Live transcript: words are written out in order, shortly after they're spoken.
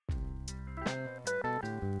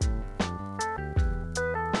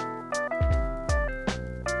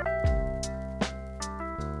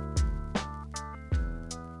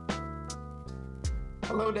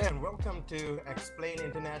Hello there, and welcome to Explain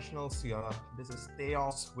International. This is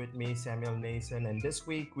Theos with me, Samuel Nason, and this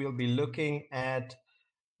week we'll be looking at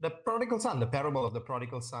the prodigal son, the parable of the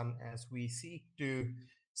prodigal son, as we seek to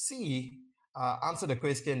answer the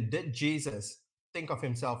question: did Jesus think of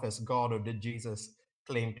himself as God, or did Jesus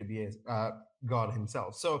claim to be God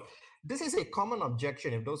himself? So, this is a common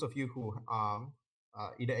objection. If those of you who are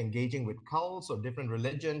either engaging with cults or different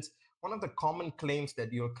religions, one of the common claims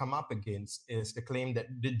that you'll come up against is the claim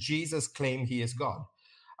that did Jesus claim he is God?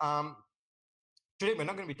 Um, Today, we're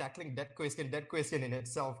not going to be tackling that question. That question in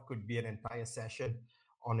itself could be an entire session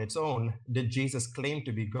on its own. Did Jesus claim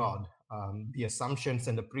to be God? The assumptions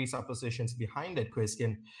and the presuppositions behind that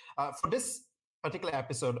question. For this particular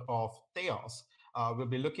episode of Theos, we'll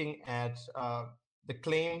be looking at the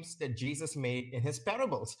claims that Jesus made in his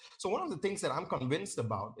parables. So one of the things that I'm convinced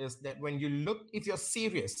about is that when you look, if you're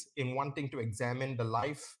serious in wanting to examine the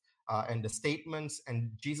life and the statements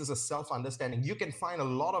and Jesus' self-understanding, you can find a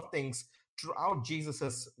lot of things throughout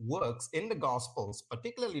Jesus's works in the Gospels,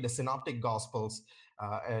 particularly the Synoptic Gospels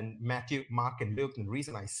and Matthew, Mark, and Luke. And the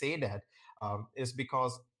reason I say that is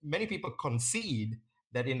because many people concede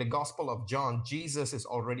that in the Gospel of John, Jesus is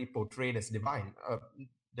already portrayed as divine.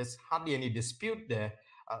 There's hardly any dispute there,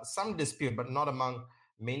 some dispute, but not among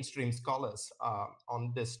mainstream scholars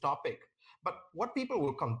on this topic. But what people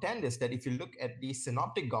will contend is that if you look at the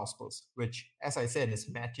Synoptic Gospels, which, as I said, is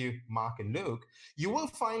Matthew, Mark, and Luke, you will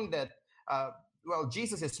find that,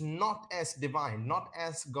 Jesus is not as divine, not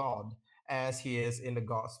as God as he is in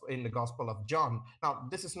the Gospel of John. Now,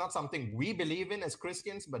 this is not something we believe in as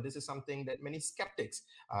Christians, but this is something that many skeptics,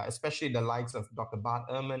 especially the likes of Dr. Bart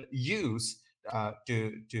Ehrman, use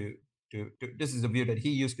this is the view that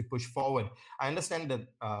he used to push forward. I understand that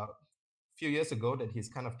a few years ago that he's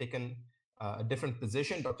kind of taken a different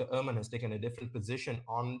position. Dr. Ehrman has taken a different position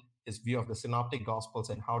on his view of the Synoptic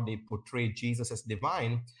Gospels and how they portray Jesus as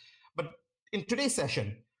divine. But in today's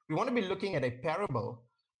session, we want to be looking at a parable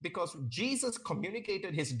because Jesus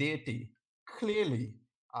communicated his deity clearly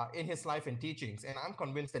in his life and teachings. And I'm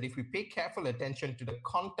convinced that if we pay careful attention to the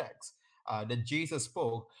context that Jesus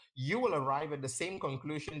spoke, you will arrive at the same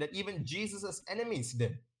conclusion that even Jesus's enemies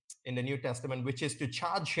did in the New Testament, which is to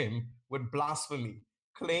charge him with blasphemy,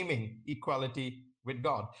 claiming equality with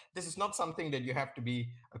God. This is not something that you have to be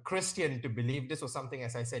a Christian to believe. This was something,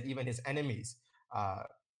 as I said, even his enemies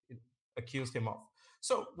accused him of.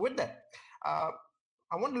 So with that,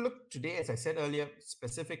 I want to look today, as I said earlier,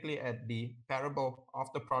 specifically at the parable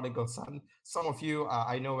of the prodigal son. Some of you,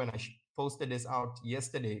 I know when I posted this out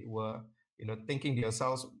yesterday, were thinking to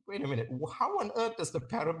yourselves, wait a minute, how on earth does the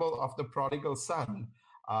parable of the prodigal son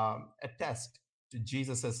attest to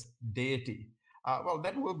Jesus's deity? Well,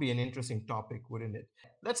 that will be an interesting topic, wouldn't it?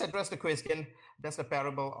 Let's address the question, does the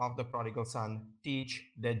parable of the prodigal son teach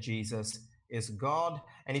that Jesus is God?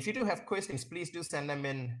 And if you do have questions, please do send them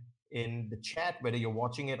in the chat, whether you're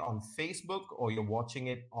watching it on Facebook or you're watching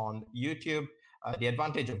it on YouTube. The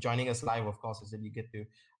advantage of joining us live, of course, is that you get to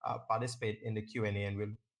participate in the Q&A, and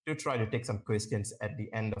we'll do try to take some questions at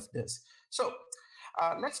the end of this. So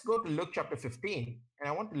let's go to Luke chapter 15, and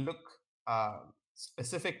I want to look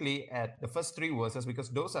specifically at the first three verses because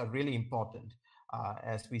those are really important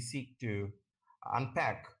as we seek to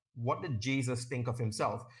unpack what did Jesus think of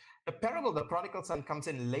himself. The parable of the prodigal son comes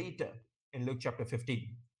in later in Luke chapter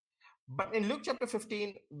 15. But in Luke chapter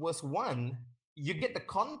 15, verse 1, you get the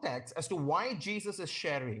context as to why Jesus is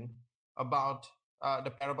sharing about the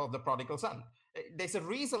parable of the prodigal son. There's a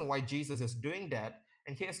reason why Jesus is doing that,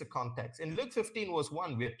 and here's the context. In Luke 15, verse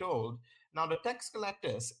 1, we're told, now the tax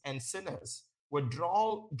collectors and sinners were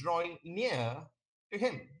drawing near to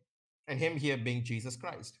him, and him here being Jesus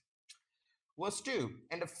Christ. Verse 2,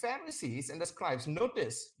 and the Pharisees and the scribes,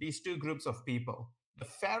 notice these two groups of people. The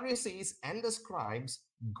Pharisees and the scribes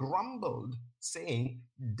grumbled, saying,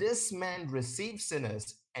 this man receives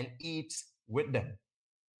sinners and eats with them.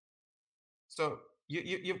 So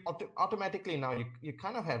you automatically now, you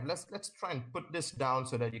kind of have, let's try and put this down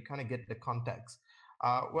so that you kind of get the context.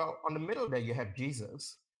 Well, on the middle there, you have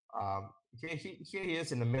Jesus. Here he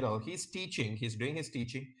is in the middle. He's teaching, he's doing his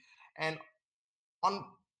teaching. And on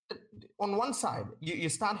one side, you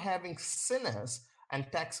start having sinners and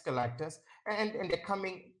tax collectors, and they're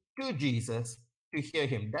coming to Jesus to hear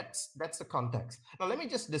him. That's the context. Now, let me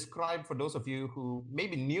just describe for those of you who may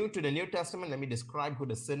be new to the New Testament, let me describe who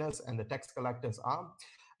the sinners and the tax collectors are.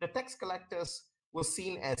 The tax collectors were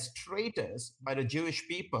seen as traitors by the Jewish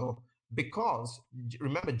people because,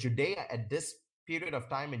 remember, Judea at this period of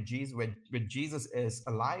time in Jesus, when Jesus is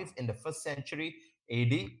alive in the 1st century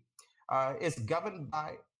AD, is governed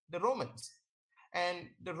by the Romans. And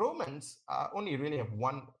the Romans only really have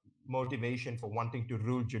one motivation for wanting to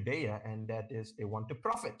rule Judea, and that is they want to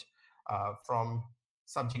profit from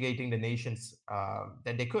subjugating the nations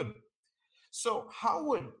that they could. So, how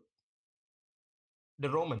would the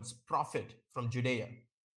Romans profit from Judea?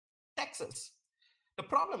 Taxes. The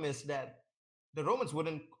problem is that the Romans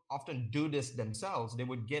wouldn't often do this themselves. They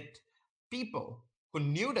would get people who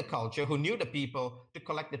knew the culture, who knew the people to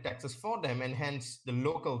collect the taxes for them, and hence the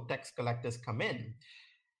local tax collectors come in.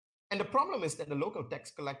 And the problem is that the local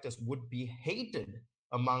tax collectors would be hated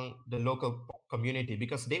among the local community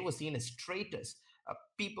because they were seen as traitors,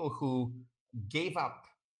 people who gave up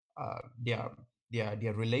uh, their,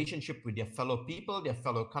 their relationship with their fellow people, their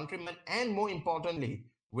fellow countrymen, and more importantly,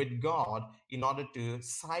 with God in order to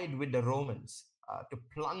side with the Romans, to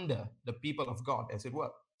plunder the people of God, as it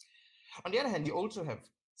were. On the other hand, you also have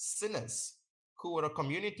sinners who were a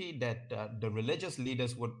community that the religious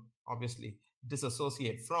leaders would obviously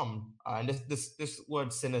disassociate from. And this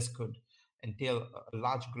word sinners could entail a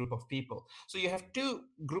large group of people. So you have two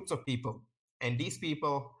groups of people, and these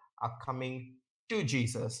people are coming to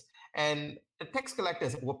Jesus. And the tax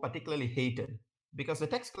collectors were particularly hated because the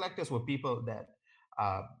tax collectors were people that,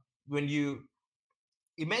 uh, when you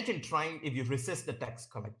imagine trying, if you resist the tax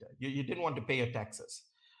collector, you didn't want to pay your taxes.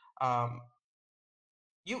 Um,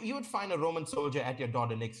 you would find a Roman soldier at your door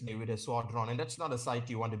the next day with a sword drawn, and that's not a sight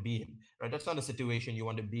you want to be in, right? That's not a situation you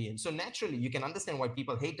want to be in. So naturally, you can understand why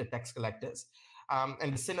people hate the tax collectors,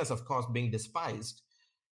 and the sinners, of course, being despised.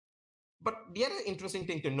 But the other interesting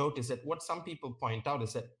thing to note is that what some people point out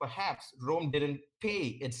is that perhaps Rome didn't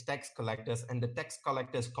pay its tax collectors, and the tax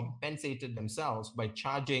collectors compensated themselves by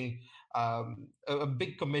charging a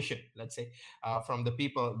big commission, let's say, from the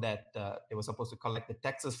people that they were supposed to collect the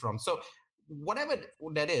taxes from. So, whatever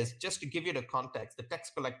that is, just to give you the context, the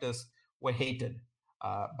tax collectors were hated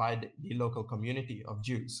by the local community of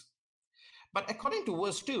Jews. But according to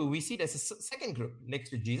verse 2, we see there's a second group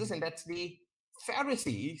next to Jesus, and that's the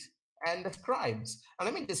Pharisees and the scribes. And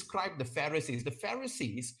let me describe the Pharisees. The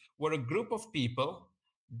Pharisees were a group of people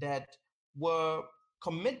that were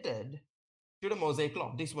committed to the Mosaic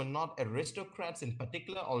law. These were not aristocrats in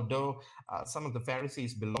particular, although some of the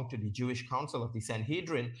Pharisees belonged to the Jewish Council of the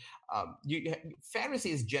Sanhedrin.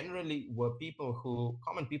 Pharisees generally were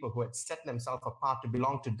common people who had set themselves apart to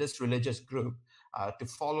belong to this religious group, to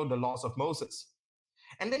follow the laws of Moses.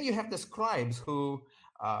 And then you have the scribes who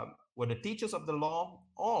were the teachers of the law,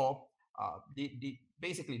 or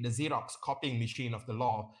basically the Xerox copying machine of the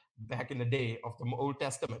law back in the day of the Old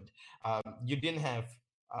Testament. You didn't have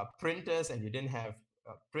printers, and you didn't have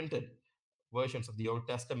printed versions of the Old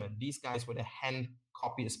Testament. These guys were the hand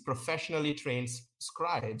copyists, professionally trained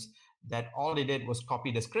scribes that all they did was copy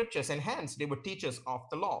the scriptures, and hence they were teachers of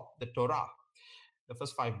the law, the Torah, the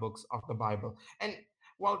first 5 books of the Bible. And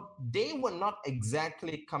while they were not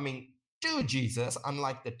exactly coming to Jesus,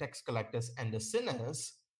 unlike the tax collectors and the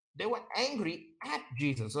sinners, they were angry at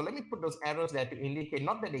Jesus. So let me put those arrows there to indicate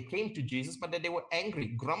not that they came to Jesus, but that they were angry,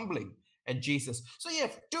 grumbling at Jesus. So you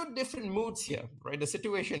have two different moods here, right? The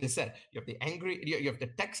situation is set. You have the angry, you have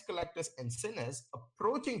the tax collectors and sinners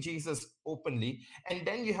approaching Jesus openly, and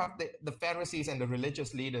then you have the Pharisees and the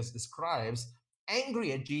religious leaders, the scribes,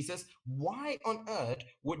 angry at Jesus. Why on earth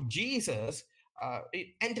would Jesus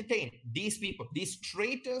entertain these people, these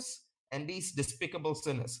traitors and these despicable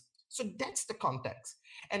sinners? So that's the context.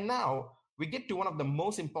 And now we get to one of the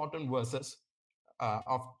most important verses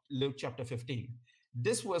of Luke chapter 15.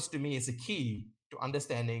 This verse to me is a key to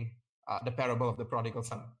understanding the parable of the prodigal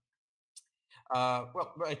son.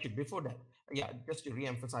 Well, actually, before that, just to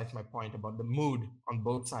re-emphasize my point about the mood on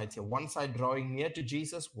both sides here. One side drawing near to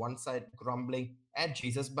Jesus, one side grumbling at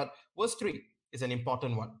Jesus. But verse 3 is an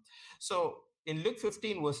important one. So in Luke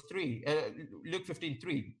 15, verse 3, Luke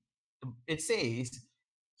 15:3, it says,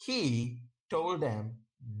 he told them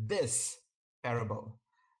this parable,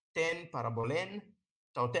 ten parabolen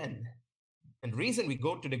tauten. And the reason we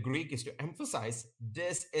go to the Greek is to emphasize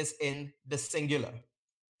this is in the singular.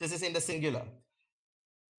 This is in the singular.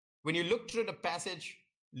 When you look through the passage,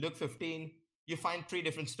 Luke 15, you find 3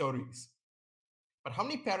 different stories. But how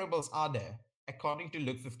many parables are there according to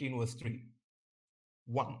Luke 15, verse 3?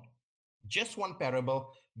 1. Just one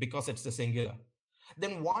parable, because it's the singular.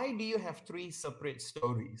 Then why do you have 3 separate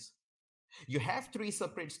stories? You have 3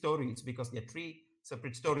 separate stories because there are 3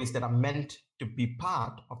 separate stories that are meant to be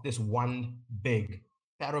part of this one big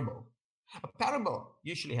parable. A parable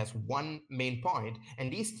usually has one main point,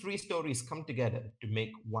 and these 3 stories come together to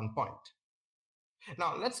make one point.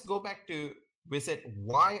 Now, let's go back to visit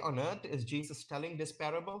why on earth is Jesus telling this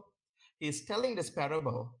parable? He is telling this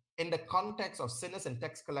parable in the context of sinners and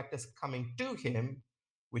tax collectors coming to him,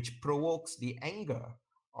 which provokes the anger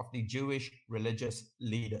of the Jewish religious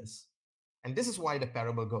leaders. And this is why the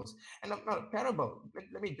parable goes. And now, parable,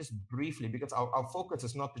 let me just briefly, because our focus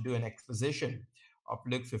is not to do an exposition of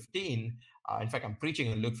Luke 15. In fact, I'm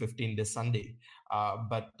preaching on Luke 15 this Sunday.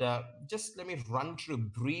 But just let me run through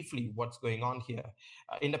briefly what's going on here.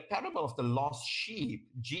 In the parable of the lost sheep,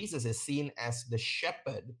 Jesus is seen as the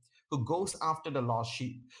shepherd who goes after the lost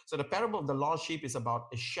sheep. So the parable of the lost sheep is about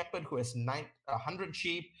a shepherd who has 100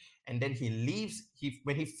 sheep, and then he leaves.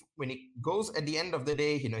 When he goes at the end of the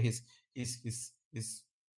day, he's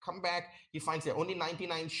come back. He finds there are only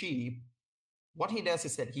 99 sheep. What he does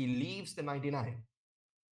is that he leaves the 99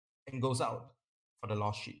 and goes out for the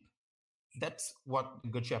lost sheep. That's what the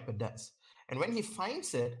good shepherd does. And when he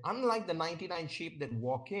finds it, unlike the 99 sheep that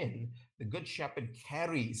walk in, the good shepherd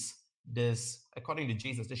carries this, according to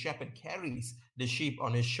Jesus, the shepherd carries the sheep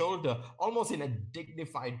on his shoulder, almost in a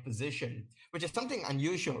dignified position, which is something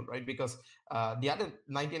unusual, right? Because the other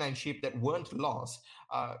 99 sheep that weren't lost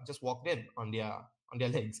just walked in on their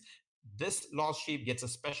legs. This lost sheep gets a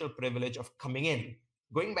special privilege of coming in,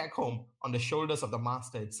 going back home on the shoulders of the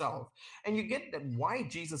master itself. And you get that why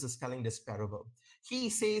Jesus is telling this parable. He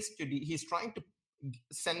says he's trying to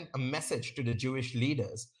send a message to the Jewish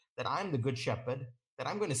leaders that I'm the good shepherd, that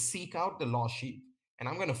I'm going to seek out the lost sheep, and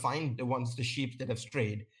I'm going to find the sheep that have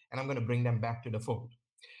strayed, and I'm going to bring them back to the fold.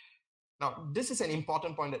 Now, this is an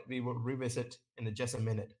important point that we will revisit in just a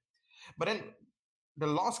minute. But then the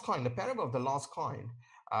lost coin, the parable of the lost coin,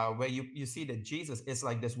 where you see that Jesus is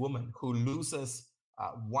like this woman who loses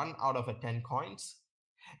 1 out of 10 coins,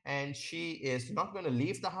 and she is not going to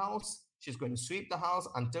leave the house. She's going to sweep the house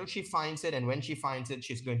until she finds it, and when she finds it,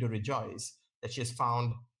 she's going to rejoice that she's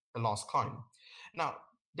found the lost coin. Now,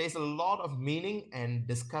 there's a lot of meaning and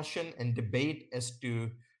discussion and debate as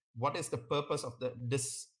to what is the purpose of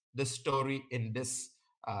this story in this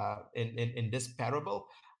parable.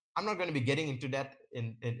 I'm not going to be getting into that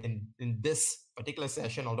in this particular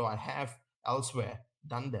session, although I have elsewhere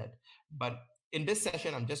done that. But in this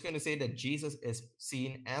session, I'm just going to say that Jesus is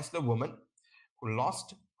seen as the woman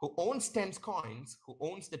who owns 10 coins, who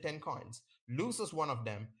owns the 10 coins, loses one of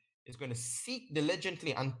them, is going to seek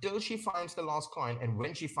diligently until she finds the lost coin. And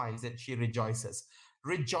when she finds it, she rejoices.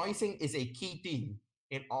 Rejoicing is a key theme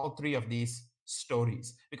in all three of these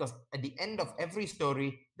stories, because at the end of every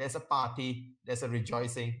story, there's a party, there's a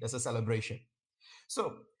rejoicing, there's a celebration.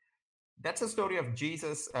 So that's the story of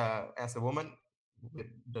Jesus as a woman with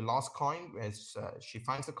the lost coin. As she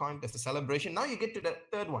finds the coin, there's a celebration. Now you get to the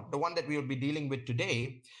third one, the one that we will be dealing with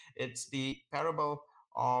today. It's the parable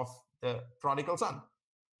of the prodigal son.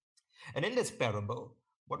 And in this parable,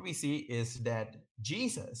 what we see is that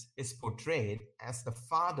Jesus is portrayed as the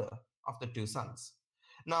father of the two sons.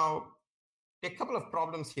 Now, there are a couple of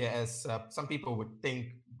problems here, as some people would think.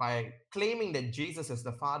 By claiming that Jesus is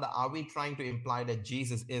the father, are we trying to imply that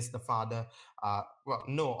Jesus is the father? Well,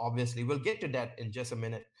 no, obviously. We'll get to that in just a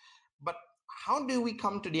minute. But how do we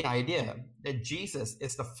come to the idea that Jesus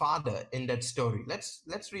is the father in that story?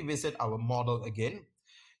 Let's revisit our model again.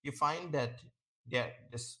 You find that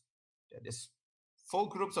there's 4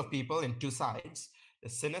 groups of people in 2 sides, the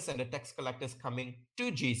sinners and the tax collectors coming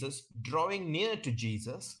to Jesus, drawing near to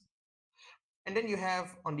Jesus. And then you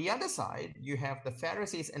have, on the other side, you have the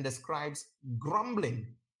Pharisees and the scribes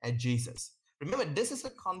grumbling at Jesus. Remember, this is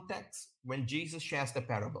the context when Jesus shares the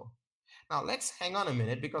parable. Now, let's hang on a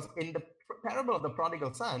minute, because in the parable of the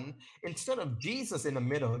prodigal son, instead of Jesus in the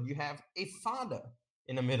middle, you have a father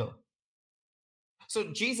in the middle.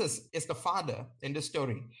 So Jesus is the father in the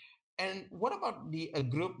story. And what about the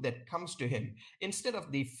group that comes to him? Instead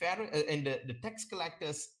of the tax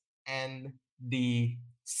collectors and the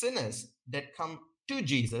sinners that come to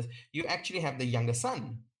Jesus, you actually have the younger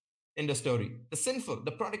son in the story, the sinful,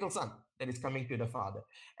 the prodigal son that is coming to the father.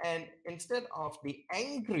 And instead of the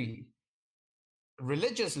angry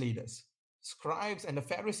religious leaders, scribes and the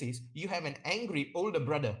Pharisees, you have an angry older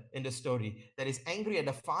brother in the story that is angry at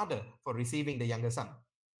the father for receiving the younger son.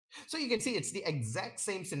 So you can see it's the exact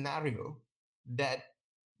same scenario that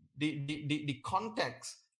the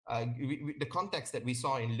context, the context that we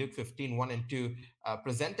saw in Luke 15, 1 and 2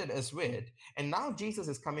 presented us with. And now Jesus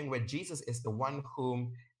is coming where Jesus is the one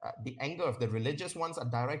whom the anger of the religious ones are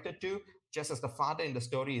directed to, just as the father in the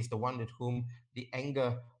story is the one at whom the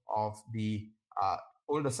anger of the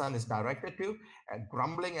older son is directed to,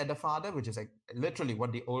 grumbling at the father, which is literally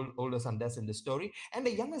what the older son does in the story, and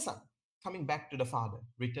the younger son coming back to the father,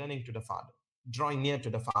 returning to the father, drawing near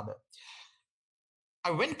to the father.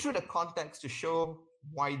 I went through the context to show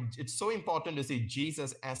why it's so important to see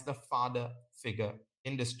Jesus as the father figure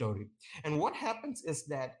in this story. And what happens is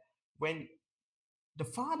that when the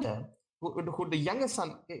father, who the younger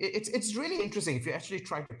son, it's really interesting if you actually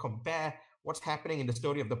try to compare what's happening in the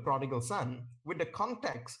story of the prodigal son with the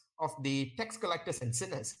context of the tax collectors and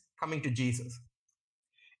sinners coming to Jesus.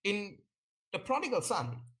 In the prodigal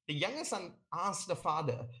son, the younger son asked the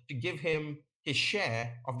father to give him his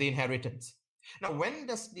share of the inheritance. Now, when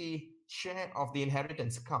does the share of the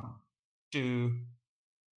inheritance come to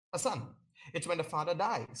a son? It's when the father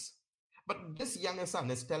dies. But this younger son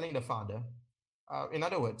is telling the father, in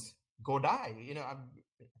other words, go die. I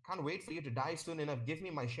can't wait for you to die soon enough. Give me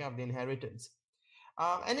my share of the inheritance.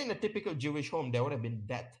 And in a typical Jewish home, there would have been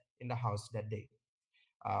death in the house that day.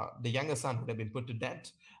 The younger son would have been put to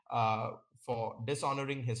death for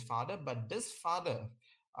dishonoring his father. But this father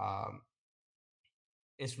um,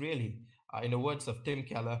 is really, in the words of Tim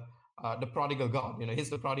Keller, the prodigal God. He's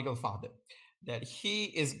the prodigal father. That he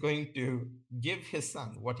is going to give his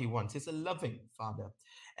son what he wants. He's a loving father.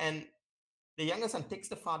 And the younger son takes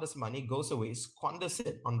the father's money, goes away, squanders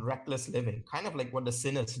it on reckless living, kind of like what the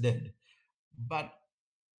sinners did. But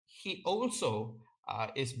he also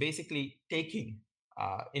is basically taking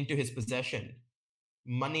into his possession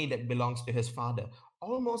money that belongs to his father,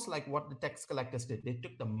 almost like what the tax collectors did. They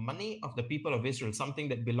took the money of the people of Israel, something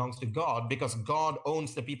that belongs to God, because God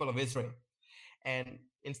owns the people of Israel. And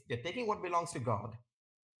they're taking what belongs to God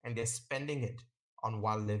and they're spending it on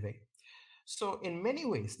wild living. So, in many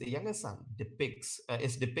ways, the younger son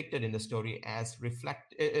is depicted in the story as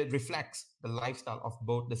it reflects the lifestyle of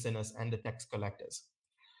both the sinners and the tax collectors.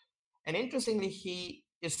 And interestingly, he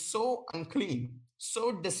is so unclean,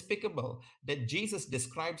 so despicable, that Jesus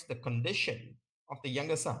describes the condition of the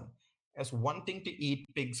younger son as wanting to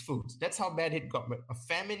eat pig's foods. That's how bad it got. A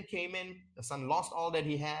famine came in, the son lost all that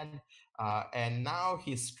he had, and now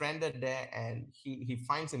he's stranded there, and he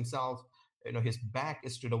finds himself, his back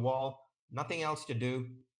is to the wall, nothing else to do,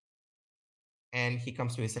 and he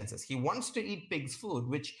comes to his senses. He wants to eat pig's food,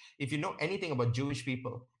 which, if you know anything about Jewish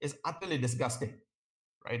people, is utterly disgusting,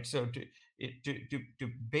 right? So to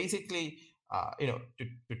basically,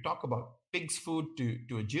 to talk about pig's food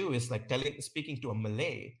to a Jew is like speaking to a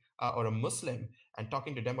Malay or a Muslim and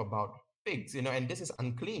talking to them about pigs, and this is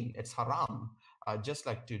unclean. It's haram. Just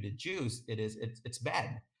like to the Jews, it's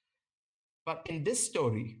bad. But in this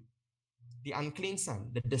story, the unclean son,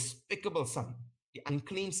 the despicable son, the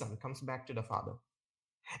unclean son comes back to the father.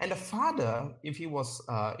 And the father, if he was,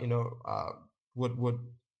 would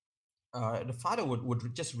the father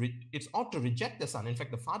would just it's ought to reject the son. In fact,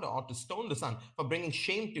 the father ought to stone the son for bringing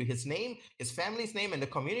shame to his name, his family's name, and the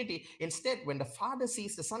community. Instead, when the father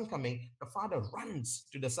sees the son coming, the father runs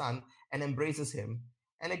to the son and embraces him,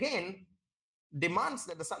 and again demands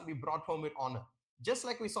that the son be brought home with honor, just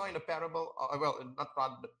like we saw in the parable, not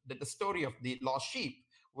the story of the lost sheep,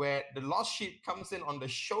 where the lost sheep comes in on the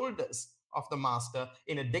shoulders of the master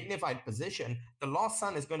in a dignified position. The lost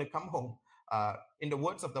son is going to come home. In the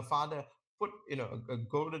words of the father, put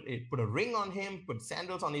put a ring on him, put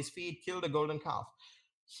sandals on his feet, kill the golden calf.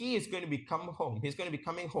 He is going to become home. He's going to be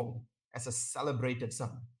coming home as a celebrated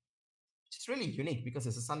son. It's really unique because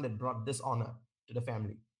it's a son that brought dishonor to the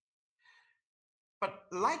family. But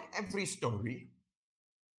like every story,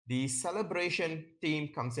 the celebration theme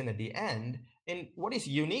comes in at the end. And what is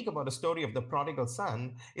unique about the story of the prodigal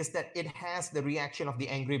son is that it has the reaction of the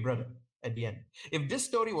angry brother at the end. If this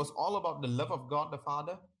story was all about the love of God the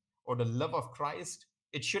Father or the love of Christ,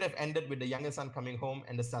 it should have ended with the younger son coming home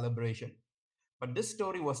and the celebration. But this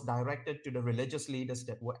story was directed to the religious leaders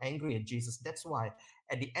that were angry at Jesus. That's why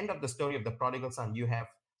at the end of the story of the prodigal son, you have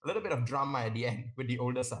a little bit of drama at the end with the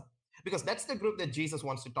older son, because that's the group that Jesus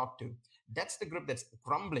wants to talk to. That's the group that's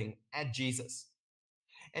grumbling at Jesus.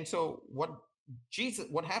 And so what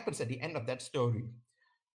happens at the end of that story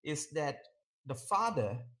is that the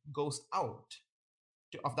father goes out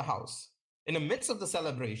of the house in the midst of the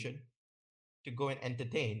celebration to go and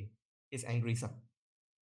entertain his angry son.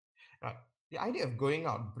 Now, the idea of going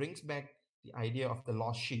out brings back the idea of the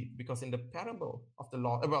lost sheep, because in the parable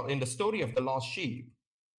of in the story of the lost sheep,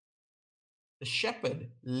 the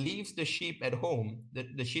shepherd leaves the sheep at home,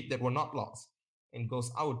 the sheep that were not lost, and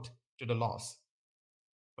goes out to the lost.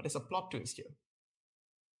 But there's a plot twist here.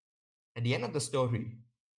 At the end of the story,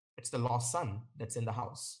 it's the lost son that's in the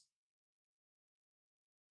house.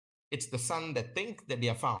 It's the son that thinks that they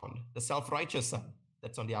are found, the self-righteous son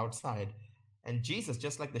that's on the outside. And Jesus,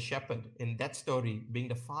 just like the shepherd in that story, being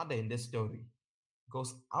the father in this story,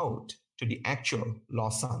 goes out to the actual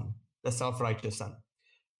lost son, the self-righteous son,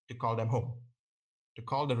 to call them home, to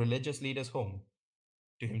call the religious leaders home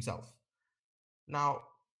to himself. Now,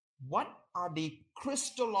 what are the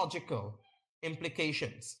Christological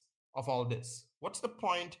implications of all this? What's the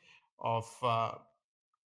point of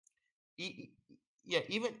e- e- yeah,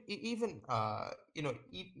 even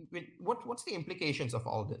what's the implications of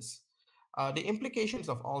all this? The implications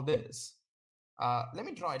of all this. Let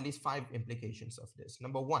me draw at least 5 implications of this.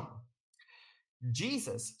 Number one,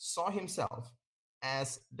 Jesus saw himself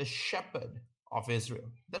as the shepherd of Israel.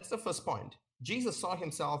 That's the first point. Jesus saw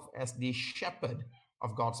himself as the shepherd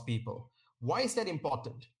of God's people. Why is that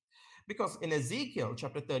important? Because in Ezekiel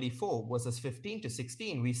chapter 34, verses 15 to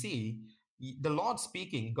 16, we see the Lord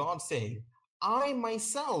speaking, God saying, I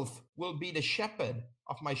myself will be the shepherd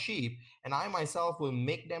of my sheep, and I myself will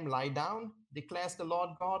make them lie down, declares the Lord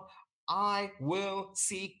God. I will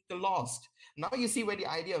seek the lost. Now you see where the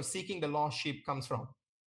idea of seeking the lost sheep comes from.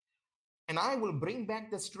 And I will bring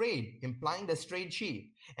back the strayed, implying the strayed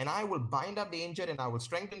sheep. And I will bind up the injured, and I will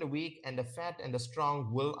strengthen the weak, and the fat and the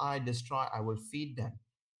strong will I destroy. I will feed them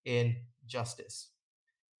in justice.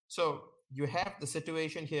 So you have the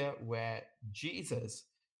situation here where Jesus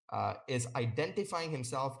is identifying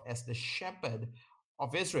himself as the shepherd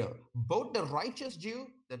of Israel. Both the righteous Jew,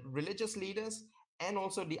 the religious leaders, and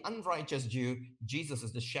also the unrighteous Jew, Jesus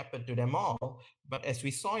is the shepherd to them all. But as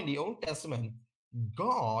we saw in the Old Testament,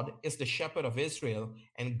 God is the shepherd of Israel,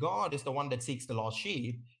 and God is the one that seeks the lost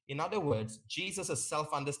sheep. In other words, Jesus'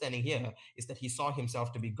 self-understanding here is that he saw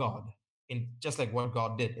himself to be God, in just like what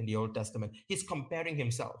God did in the Old Testament. He's comparing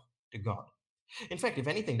himself to God. In fact, if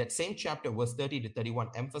anything, that same chapter, verse 30 to 31,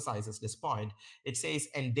 emphasizes this point. It says,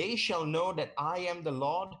 and they shall know that I am the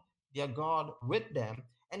Lord, their God, with them,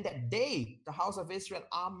 and that they, the house of Israel,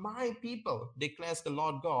 are my people, declares the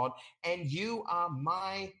Lord God, and you are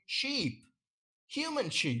my sheep, human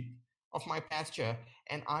sheep of my pasture,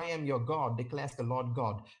 and I am your God, declares the Lord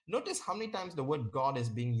God. Notice how many times the word God is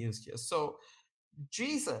being used here. So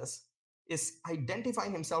Jesus is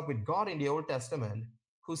identifying himself with God in the Old Testament,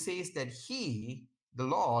 who says that he, the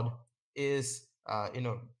Lord, is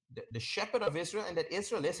the shepherd of Israel, and that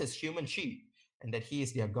Israel is his human sheep, and that he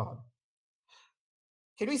is their God.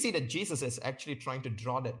 Can we see that Jesus is actually trying to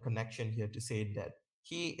draw that connection here to say that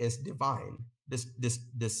he is divine, this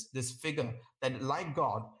figure that, like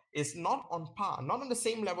God, is not on par, not on the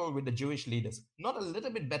same level with the Jewish leaders, not a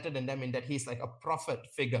little bit better than them in that he's like a prophet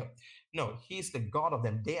figure. No, he's the God of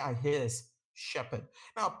them. They are his shepherd.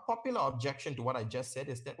 Now, a popular objection to what I just said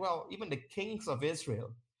is that, well, even the kings of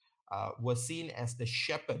Israel were seen as the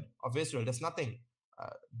shepherd of Israel. There's nothing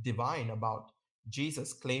divine about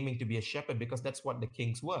Jesus claiming to be a shepherd, because that's what the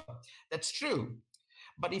kings were. That's true.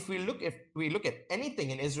 But if we look at anything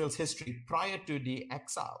in Israel's history prior to the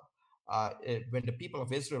exile, when the people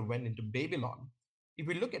of Israel went into Babylon, if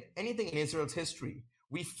we look at anything in Israel's history,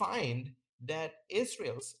 we find that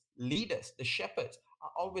Israel's leaders, the shepherds,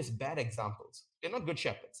 are always bad examples. They're not good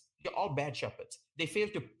shepherds. They're all bad shepherds. They fail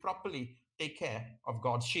to properly take care of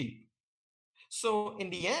God's sheep. So in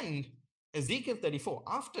the end, Ezekiel 34,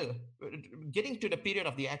 after getting to the period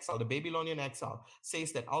of the exile, the Babylonian exile,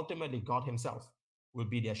 says that ultimately God himself will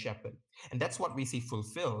be their shepherd. And that's what we see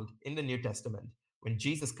fulfilled in the New Testament when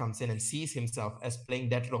Jesus comes in and sees himself as playing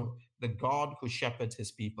that role, the God who shepherds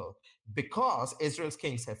his people, because Israel's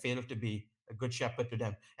kings have failed to be a good shepherd to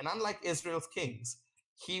them. And unlike Israel's kings,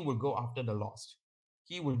 he will go after the lost.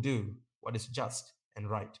 He will do what is just and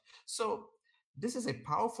right. So this is a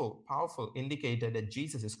powerful, powerful indicator that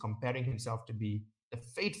Jesus is comparing himself to be the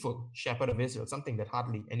faithful shepherd of Israel, something that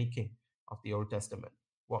hardly any king of the Old Testament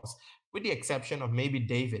was, with the exception of maybe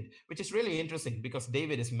David, which is really interesting because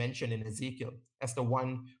David is mentioned in Ezekiel as the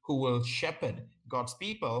one who will shepherd God's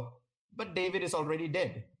people, but David is already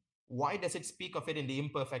dead. Why does it speak of it in the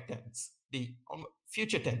imperfect tense, the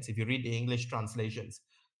future tense, if you read the English translations,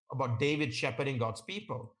 about David shepherding God's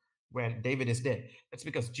people when David is dead? That's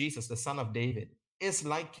because Jesus, the son of David, is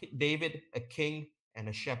like David, a king and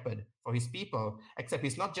a shepherd for his people, except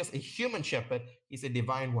he's not just a human shepherd, he's a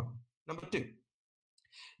divine one. Number two,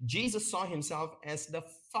 Jesus saw himself as the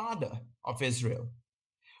father of Israel.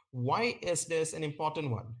 Why is this an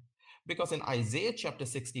important one? Because in Isaiah chapter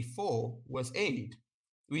 64, verse 8,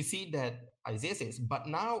 we see that Isaiah says, but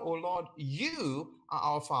now, O Lord, you are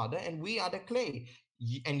our father, and we are the clay,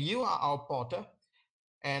 and you are our potter,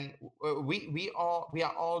 and we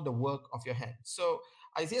are all the work of your hand. So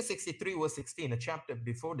Isaiah 63 verse 16, a chapter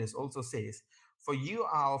before this, also says, for you are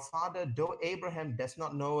our father, though Abraham does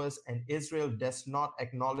not know us and Israel does not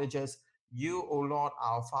acknowledge us, you, O Lord,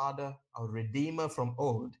 our father, our redeemer from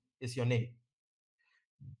old is your name.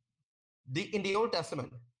 In the Old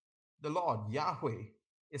Testament, the Lord Yahweh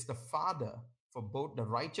is the father for both the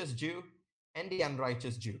righteous Jew and the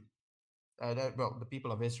unrighteous Jew, the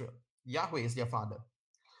people of Israel. Yahweh is their father.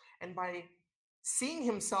 And by Seeing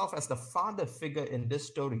himself as the father figure in this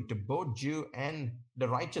story to both Jew and the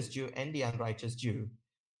righteous Jew and the unrighteous Jew,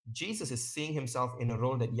 Jesus is seeing himself in a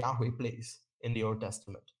role that Yahweh plays in the Old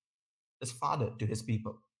Testament, as father to his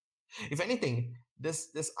people. If anything,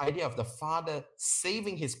 this idea of the father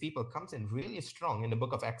saving his people comes in really strong in the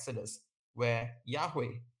book of Exodus, where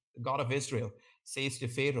Yahweh, the God of Israel, says to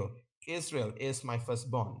Pharaoh, Israel is my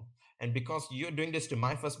firstborn. And because you're doing this to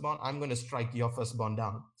my firstborn, I'm going to strike your firstborn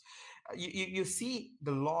down. You see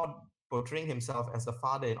the Lord portraying himself as the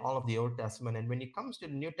father in all of the Old Testament. And when it comes to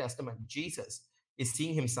the New Testament, Jesus is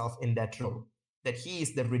seeing himself in that role, that he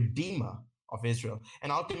is the redeemer of Israel.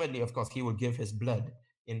 And ultimately, of course, he will give his blood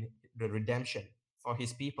in the redemption for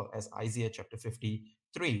his people, as Isaiah chapter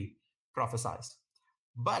 53 prophesies.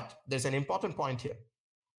 But there's an important point here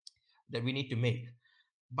that we need to make.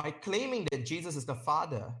 By claiming that Jesus is the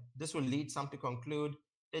Father, this will lead some to conclude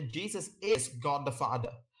that Jesus is God the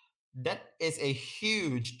Father. That is a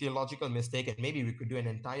huge theological mistake, and maybe we could do an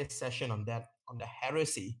entire session on that, on the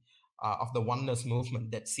heresy of the oneness movement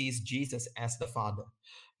that sees Jesus as the Father.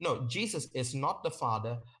 No, Jesus is not the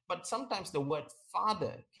Father, but sometimes the word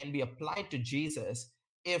Father can be applied to Jesus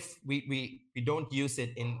if we don't use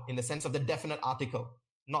it in the sense of the definite article,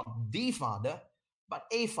 not the Father, but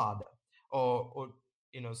a Father. Or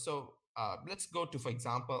so let's go to, for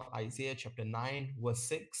example, Isaiah chapter 9, verse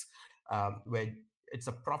 6, where it's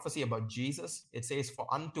a prophecy about Jesus. It says, "For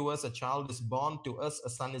unto us a child is born, to us a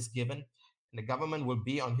son is given, and the government will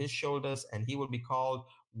be on his shoulders, and he will be called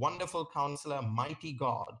Wonderful Counselor, Mighty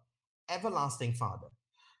God, Everlasting Father,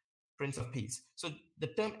 Prince of Peace." So the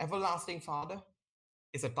term Everlasting Father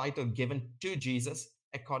is a title given to Jesus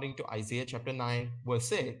according to Isaiah chapter 9, verse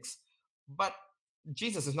 6. But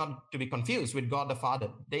Jesus is not to be confused with God the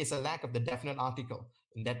Father. There is a lack of the definite article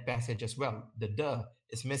in that passage as well. The "the"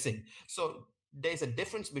 is missing. So there's a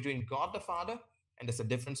difference between God the Father and there's a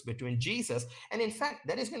difference between Jesus. And in fact,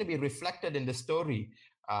 that is going to be reflected in the story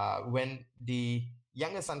when the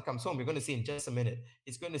younger son comes home. We're going to see in just a minute.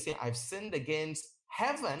 He's going to say, "I've sinned against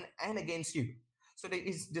heaven and against you." So there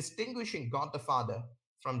is distinguishing God the Father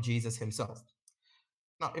from Jesus himself.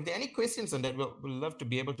 Now, if there are any questions on that, we'll love to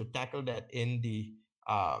be able to tackle that in the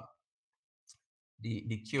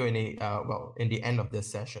Q&A, in the end of this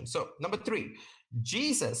session. So number 3,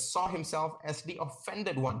 Jesus saw himself as the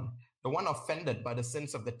offended one, the one offended by the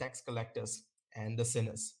sins of the tax collectors and the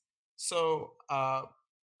sinners. So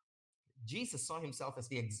Jesus saw himself as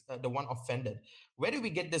the one offended. Where do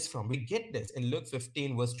we get this from? We get this in Luke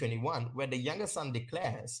 15, verse 21, where the younger son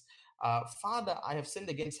declares, "Father, I have sinned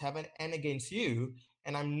against heaven and against you,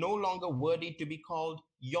 and I'm no longer worthy to be called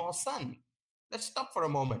your son." Let's stop for a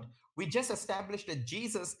moment. We just established that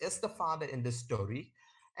Jesus is the Father in this story,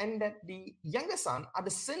 and that the younger son are the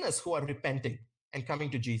sinners who are repenting and coming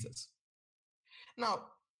to Jesus.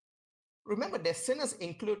 Now, remember, their sinners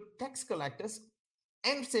include tax collectors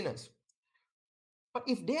and sinners. But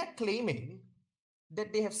if they are claiming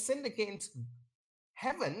that they have sinned against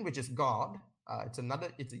heaven, which is God, it's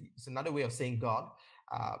another way of saying God.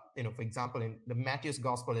 For example, in the Matthew's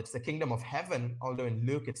gospel, it's the kingdom of heaven, although in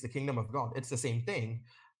Luke, it's the kingdom of God. It's the same thing.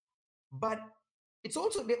 But they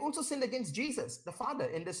also sinned against Jesus, the Father,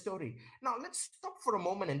 in this story. Now, let's stop for a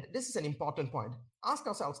moment, and this is an important point. Ask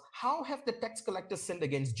ourselves, how have the tax collectors sinned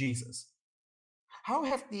against Jesus? How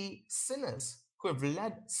have the sinners who have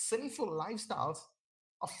led sinful lifestyles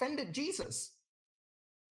offended Jesus?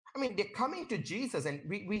 I mean, they're coming to Jesus, and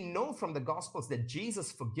we know from the Gospels that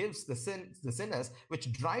Jesus forgives the sinners,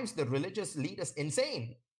 which drives the religious leaders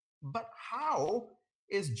insane. But how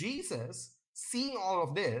is Jesus seeing all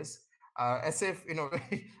of this as if,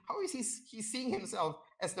 how is he seeing himself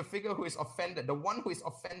as the figure who is offended, the one who is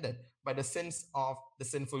offended by the sins of the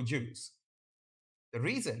sinful Jews? The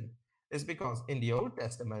reason is because in the Old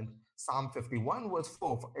Testament, Psalm 51 verse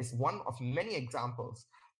 4 is one of many examples.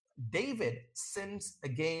 David sins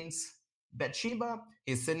against Bathsheba.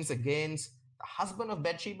 He sins against the husband of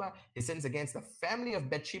Bathsheba. He sins against the family of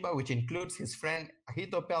Bathsheba, which includes his friend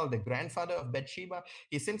Ahithophel, the grandfather of Bathsheba.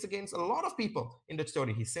 He sins against a lot of people in the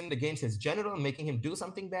story. He sinned against his general, making him do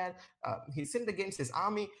something bad. He sinned against his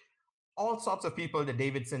army. All sorts of people that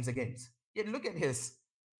David sins against. Yet look at his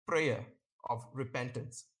prayer of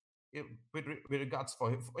repentance with regards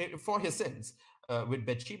for his sins. With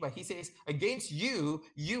Bathsheba, he says, "Against you,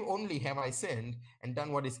 you only have I sinned and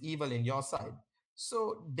done what is evil in your sight."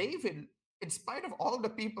 So David, in spite of all the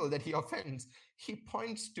people that he offends, he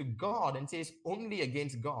points to God and says, only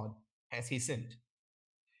against God has he sinned.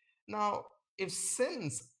 Now, if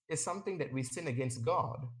sins is something that we sin against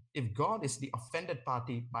God, if God is the offended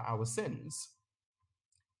party by our sins,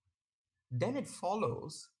 then it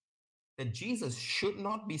follows that Jesus should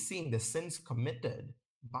not be seeing the sins committed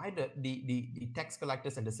by the tax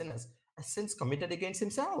collectors and the sinners as sins committed against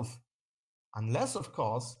himself, unless, of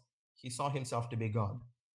course, he saw himself to be God.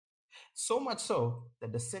 So much so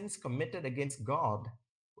that the sins committed against God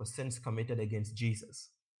were sins committed against Jesus.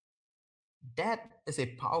 That is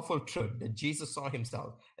a powerful truth, that Jesus saw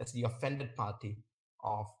himself as the offended party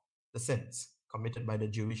of the sins committed by the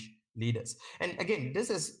Jewish leaders. And again,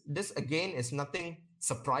 this again is nothing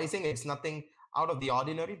surprising. It's nothing out of the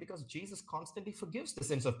ordinary, because Jesus constantly forgives the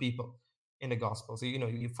sins of people in the gospel. So,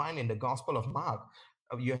 you find in the Gospel of Mark,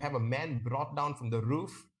 you have a man brought down from the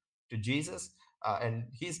roof to Jesus, and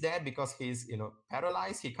he's there because he's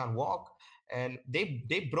paralyzed. He can't walk, and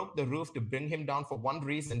they broke the roof to bring him down for one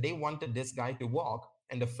reason. They wanted this guy to walk.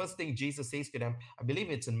 And the first thing Jesus says to them, I believe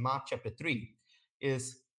it's in Mark chapter 3,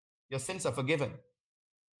 is, your sins are forgiven.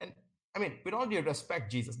 And I mean, with all due respect,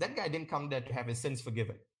 Jesus, that guy didn't come there to have his sins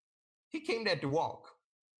forgiven. He came there to walk.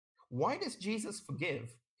 Why does Jesus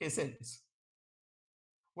forgive his sins?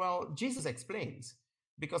 Well, Jesus explains,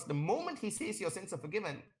 because the moment he says your sins are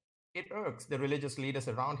forgiven, it irks the religious leaders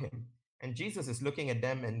around him. And Jesus is looking at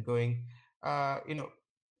them and going,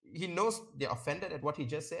 he knows they're offended at what he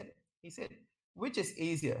just said. He said, which is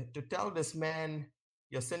easier, to tell this man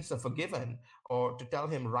your sins are forgiven, or to tell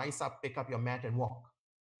him, rise up, pick up your mat and walk?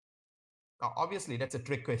 Now, obviously, that's a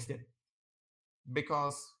trick question,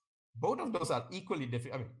 because both of those are equally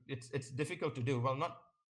difficult. I mean, it's difficult to do. Well,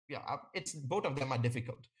 it's both of them are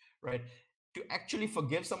difficult, right? To actually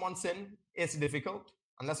forgive someone's sin is difficult,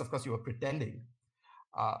 unless, of course, you are pretending.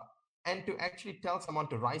 And to actually tell someone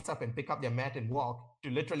to rise up and pick up their mat and walk, to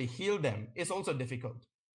literally heal them, is also difficult.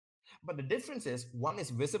 But the difference is, one is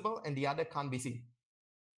visible and the other can't be seen.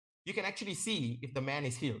 You can actually see if the man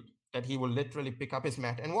is healed, that he will literally pick up his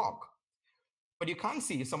mat and walk. But you can't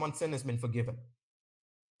see if someone's sin has been forgiven.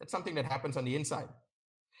 That's something that happens on the inside.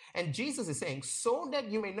 And Jesus is saying, so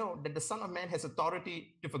that you may know that the Son of Man has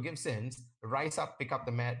authority to forgive sins, rise up, pick up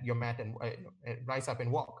your mat, and rise up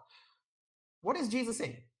and walk. What is Jesus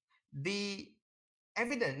saying? The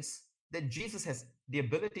evidence that Jesus has the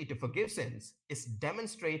ability to forgive sins is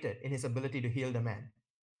demonstrated in his ability to heal the man.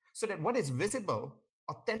 So that what is visible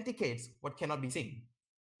authenticates what cannot be seen.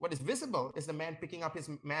 What is visible is the man picking up his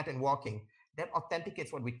mat and walking. That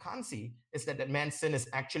authenticates what we can't see, is that man's sin is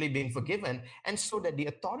actually being forgiven. And so that the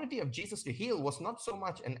authority of Jesus to heal was not so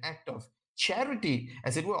much an act of charity,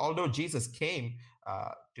 as it were, although Jesus came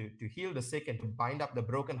to heal the sick and to bind up the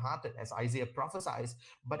brokenhearted, as Isaiah prophesies,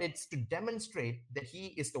 but it's to demonstrate that he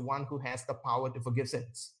is the one who has the power to forgive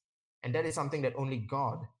sins. And that is something that only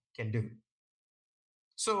God can do.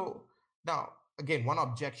 So now, again, one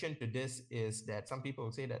objection to this is that some people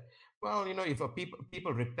will say that, well, if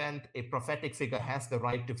people repent, a prophetic figure has the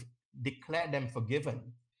right to declare them forgiven.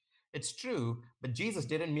 It's true, but Jesus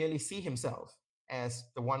didn't merely see himself as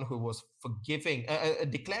the one who was forgiving,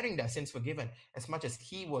 declaring their sins forgiven, as much as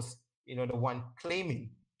he was, the one claiming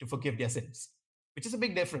to forgive their sins, which is a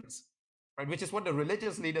big difference. Right, which is what the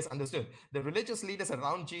religious leaders understood. The religious leaders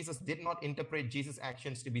around Jesus did not interpret Jesus'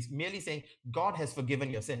 actions to be merely saying, God has forgiven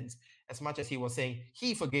your sins, as much as he was saying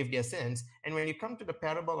he forgave their sins. And when you come to the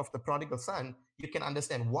parable of the prodigal son, you can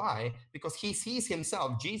understand why, because he sees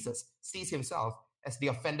himself, Jesus sees himself as the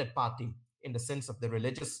offended party in the sins of the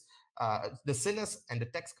religious, the sinners and the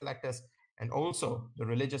tax collectors, and also the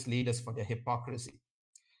religious leaders for their hypocrisy.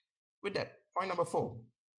 With that, point number 4.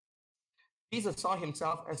 Jesus saw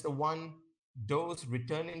himself as the one those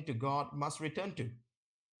returning to God must return to.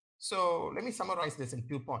 So let me summarize this in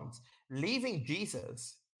 2 points. Leaving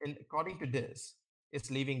Jesus, according to this,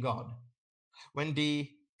 is leaving God. When the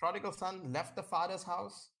prodigal son left the father's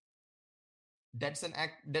house, that's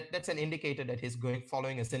an indicator that he's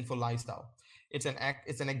following a sinful lifestyle. It's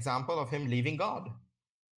an example of him leaving God,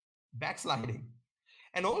 backsliding.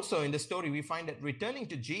 And also in the story, we find that returning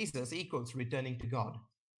to Jesus equals returning to God.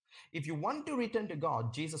 If you want to return to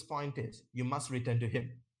God, Jesus' point is, you must return to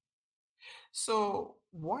him. So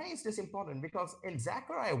why is this important? Because in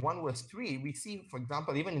Zechariah 1 verse 3, we see, for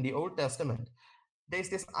example, even in the Old Testament, there's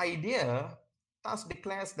this idea, thus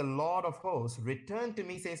declares the Lord of hosts, return to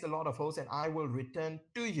me, says the Lord of hosts, and I will return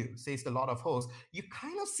to you, says the Lord of hosts. You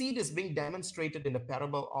kind of see this being demonstrated in the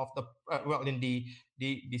parable of in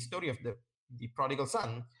the story of the prodigal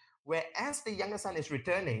son, where as the younger son is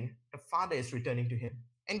returning, the father is returning to him.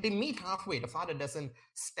 And they meet halfway. The father doesn't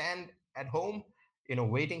stand at home,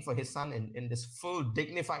 waiting for his son in this full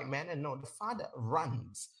dignified manner. No, the father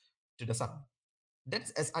runs to the son.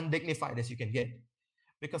 That's as undignified as you can get,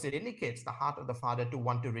 because it indicates the heart of the father to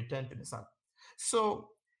want to return to the son. So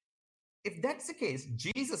if that's the case,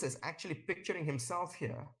 Jesus is actually picturing himself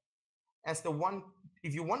here as the one.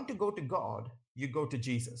 If you want to go to God, you go to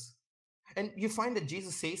Jesus. And you find that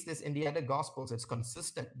Jesus says this in the other gospels. It's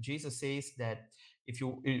consistent. Jesus says that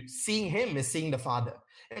seeing him is seeing the Father.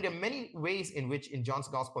 And there are many ways in which in John's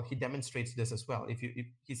gospel he demonstrates this as well. If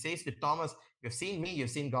he says to Thomas, "You've seen me, you've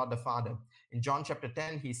seen God the Father." In John chapter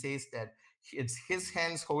 10, he says that it's his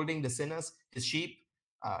hands holding the sinners, his sheep.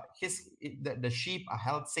 The sheep are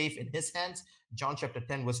held safe in his hands. John chapter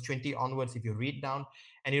 10, verse 20 onwards, if you read down.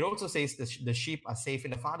 And it also says the sheep are safe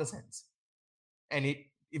in the Father's hands. And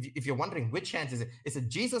if you're wondering which hands is it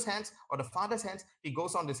Jesus' hands or the Father's hands? He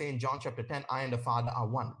goes on to say in John chapter 10, I and the Father are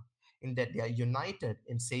one, in that they are united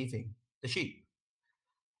in saving the sheep.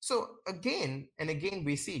 So again and again,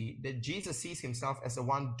 we see that Jesus sees himself as the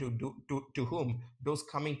one to whom those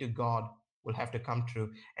coming to God will have to come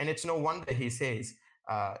through. And it's no wonder he says,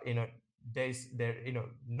 no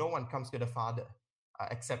one comes to the Father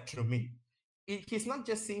except through me. He's not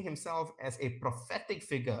just seeing himself as a prophetic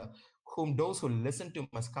figure whom those who listen to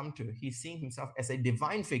must come to. He's seeing himself as a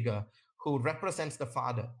divine figure who represents the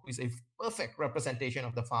Father, who is a perfect representation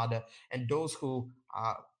of the Father, and those who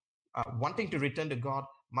are wanting to return to God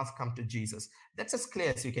must come to Jesus. That's as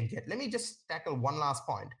clear as you can get. Let me just tackle one last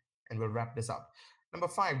point, and we'll wrap this up. Number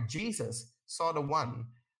 5, Jesus saw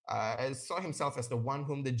himself as the one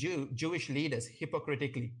whom the Jewish leaders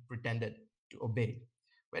hypocritically pretended to obey.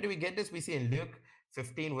 Where do we get this? We see in Luke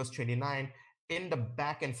 15, verse 29, in the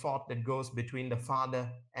back and forth that goes between the Father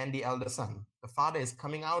and the elder son. The Father is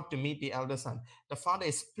coming out to meet the elder son. The Father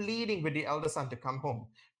is pleading with the elder son to come home,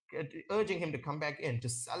 urging him to come back in to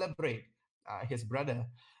celebrate his brother.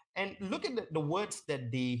 And look at the words that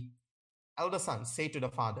the elder son say to the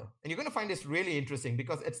Father. And you're going to find this really interesting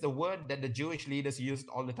because it's the word that the Jewish leaders used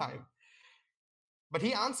all the time. But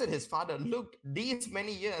he answered his father, "Look, these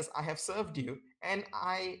many years I have served you, and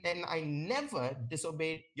I never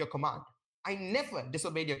disobeyed your command. I never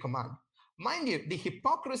disobeyed your command." Mind you, the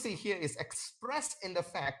hypocrisy here is expressed in the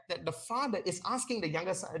fact that the father is asking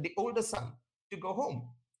the older son, to go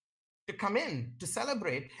home, to come in, to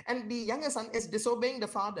celebrate, and the younger son is disobeying the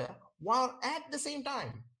father, while at the same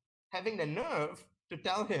time having the nerve to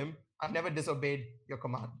tell him, "I've never disobeyed your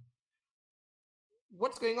command."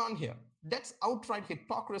 What's going on here? That's outright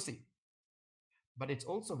hypocrisy. But it's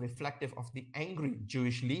also reflective of the angry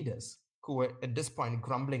Jewish leaders who were at this point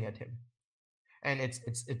grumbling at him. And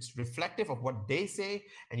it's reflective of what they say.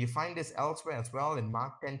 And you find this elsewhere as well in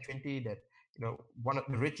Mark 10:20, that one of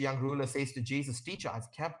the rich young rulers says to Jesus, "Teacher,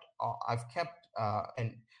 I've kept,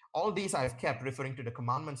 and all these I've kept," referring to the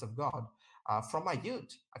commandments of God, "from my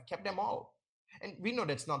youth. I've kept them all." And we know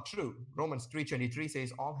that's not true. Romans 3:23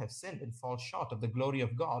 says, "All have sinned and fall short of the glory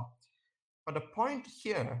of God." But the point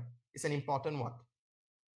here is an important one.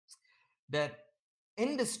 That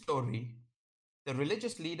in this story, the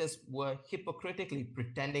religious leaders were hypocritically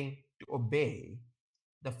pretending to obey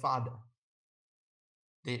the father.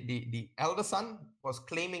 The elder son was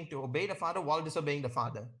claiming to obey the father while disobeying the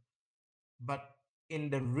father. But in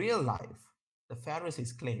the real life, the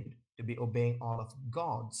Pharisees claimed to be obeying all of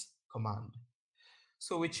God's command.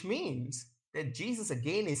 So which means that Jesus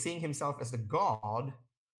again is seeing himself as the God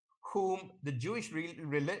whom the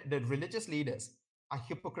the religious leaders are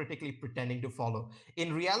hypocritically pretending to follow.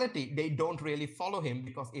 In reality, they don't really follow him,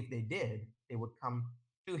 because if they did, they would come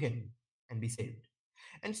to him and be saved.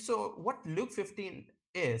 And so what Luke 15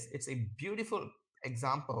 is, it's a beautiful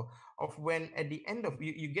example of when at the end of,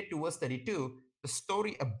 you get to verse 32, the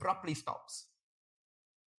story abruptly stops.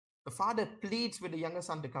 The father pleads with the younger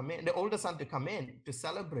son to come in, the older son to come in to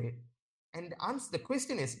celebrate. And the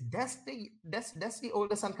question is, does the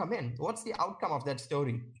older son come in? What's the outcome of that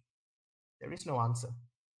story? There is no answer.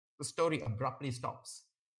 The story abruptly stops.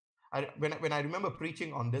 When I remember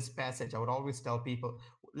preaching on this passage, I would always tell people,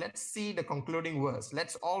 let's see the concluding verse.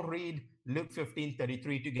 Let's all read Luke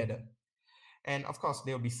 15:33 together. And of course,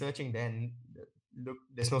 they'll be searching then. Look,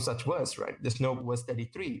 there's no such verse, right? There's no verse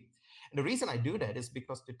 33. And the reason I do that is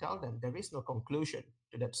because to tell them there is no conclusion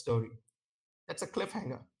to that story. That's a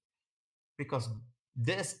cliffhanger. Because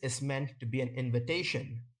this is meant to be an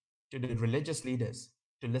invitation to the religious leaders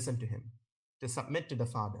to listen to him, to submit to the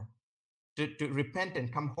Father, to repent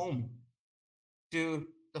and come home to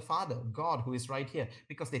the Father, God, who is right here,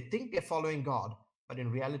 because they think they're following God, but in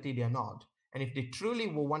reality, they are not. And if they truly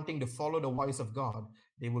were wanting to follow the voice of God,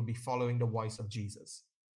 they would be following the voice of Jesus.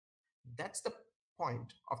 That's the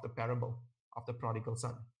point of the parable of the prodigal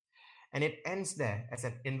son. And it ends there as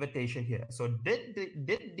an invitation here. So did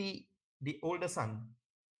the older son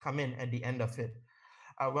come in at the end of it?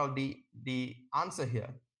 Well, the answer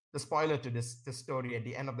here, the spoiler to this story at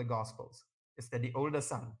the end of the Gospels, is that the older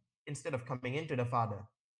son, instead of coming into the Father,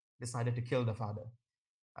 decided to kill the father,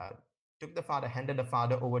 uh, took the father, handed the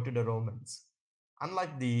father over to the Romans.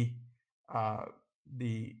 Unlike uh,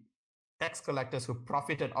 the tax collectors who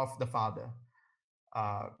profited off the father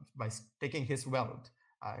by taking his wealth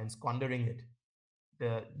and squandering it,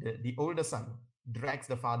 the older son drags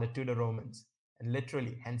the father to the Romans and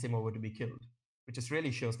literally hands him over to be killed, which just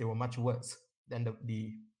really shows they were much worse than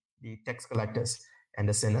the tax collectors and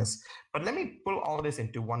the sinners. But let me pull all this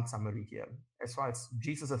into one summary here. As far as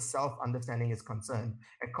Jesus' self understanding is concerned,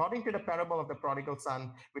 according to the parable of the prodigal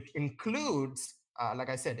son, which includes, like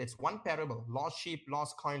I said, it's one parable: lost sheep,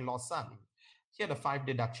 lost coin, lost son. Here are the five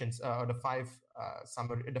deductions, or the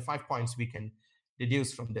 5 points we can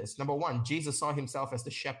deduce from this. Number one, Jesus saw himself as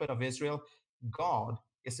the shepherd of Israel. God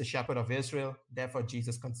is the shepherd of Israel. Therefore,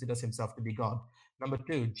 Jesus considers himself to be God. Number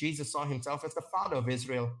two, Jesus saw himself as the father of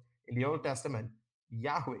Israel. In the Old Testament,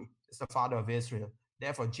 Yahweh is the father of Israel.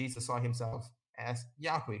 Therefore, Jesus saw himself as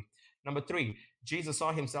Yahweh. Number three, Jesus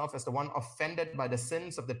saw himself as the one offended by the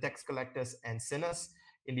sins of the tax collectors and sinners.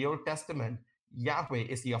 In the Old Testament, Yahweh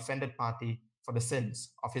is the offended party for the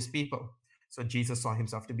sins of his people. So Jesus saw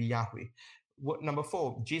himself to be Yahweh. Number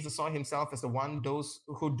four, Jesus saw himself as the one those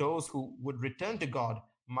who would return to God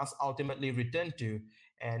must ultimately return to.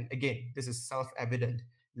 And again, this is self-evident.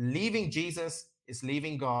 Leaving Jesus is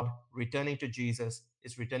leaving God. Returning to Jesus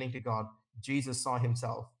is returning to God. Jesus saw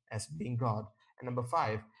himself as being God. And number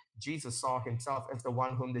five, Jesus saw himself as the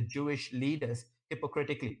one whom the Jewish leaders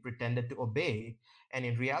hypocritically pretended to obey. And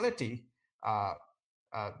in reality,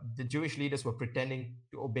 the Jewish leaders were pretending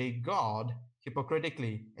to obey God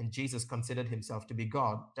hypocritically, and Jesus considered himself to be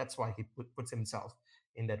God. That's why he puts himself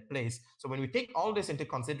in that place. So when we take all this into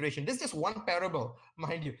consideration, this is just one parable,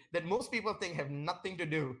 mind you, that most people think have nothing to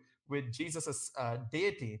do with Jesus's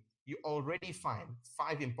deity. You already find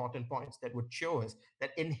 5 important points that would show us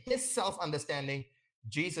that in his self-understanding,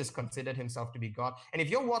 Jesus considered himself to be God. And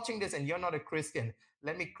if you're watching this and you're not a Christian,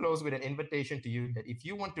 let me close with an invitation to you that if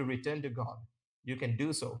you want to return to God, you can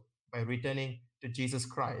do so by returning to Jesus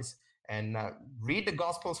Christ and read the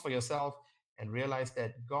Gospels for yourself and realize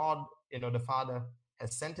that God, the Father,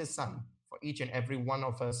 has sent his Son for each and every one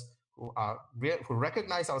of us who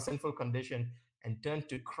recognize our sinful condition and turn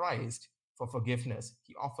to Christ for forgiveness.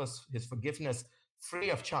 He offers his forgiveness free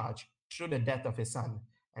of charge through the death of his Son,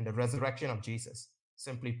 and the resurrection of Jesus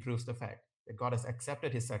simply proves the fact that God has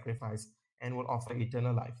accepted his sacrifice and will offer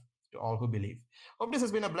eternal life to all who believe. Hope this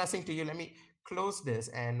has been a blessing to you. Let me close this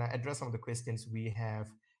and address some of the questions we have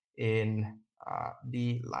in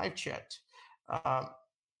the live chat.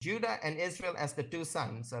 Judah and Israel as the two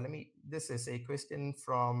sons. This is a question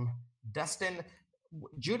from Dustin.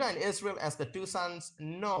 Judah and Israel as the two sons?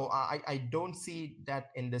 No, I don't see that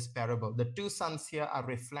in this parable. The two sons here are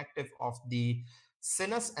reflective of the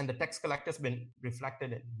sinners and the tax collectors, been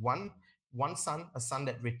reflected in one son, a son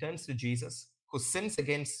that returns to Jesus, who sins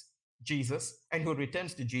against Jesus and who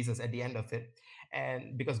returns to Jesus at the end of it.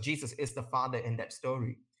 And because Jesus is the father in that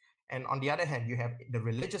story. And on the other hand, you have the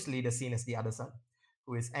religious leader seen as the other son,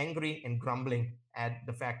 who is angry and grumbling at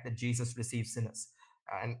the fact that Jesus receives sinners.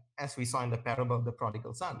 And as we saw in the parable of the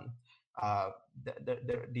prodigal son,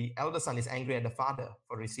 the elder son is angry at the father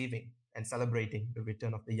for receiving and celebrating the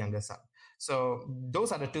return of the younger son. So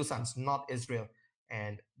those are the two sons, not Israel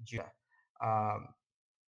and Judah. Let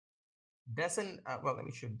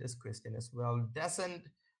me shoot this question as well. Doesn't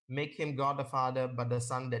make him God the Father, but the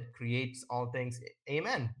Son that creates all things.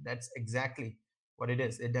 Amen. That's exactly what it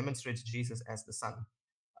is. It demonstrates Jesus as the Son.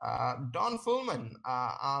 Don Fullman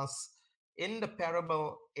asks, in the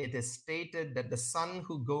parable, it is stated that the son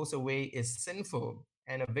who goes away is sinful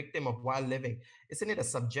and a victim of wild living. Isn't it a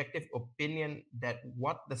subjective opinion that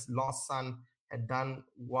what the lost son had done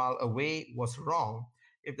while away was wrong?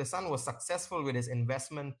 If the son was successful with his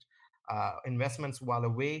investments while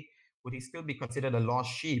away, would he still be considered a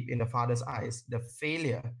lost sheep in the father's eyes? The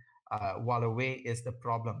failure while away is the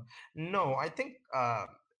problem. No, I think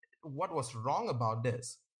what was wrong about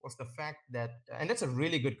this was the fact that, and that's a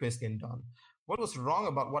really good question, Don. What was wrong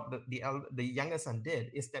about what the younger son did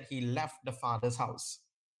is that he left the father's house.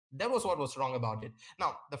 That was what was wrong about it.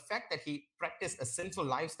 Now, the fact that he practiced a sinful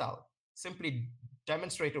lifestyle simply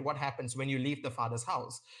demonstrated what happens when you leave the father's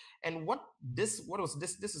house. And what this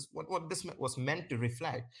was meant to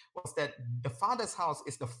reflect was that the father's house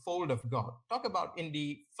is the fold of God. Talk about in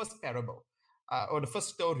the first parable or the first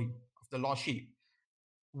story of the lost sheep,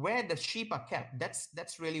 where the sheep are kept.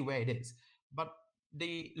 That's really where it is. But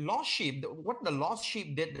the lost sheep, what the lost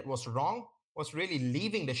sheep did that was wrong was really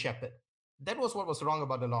leaving the shepherd. That was what was wrong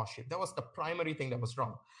about the lost sheep. That was the primary thing that was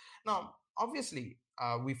wrong. Now, obviously,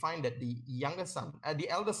 we find that the younger son, the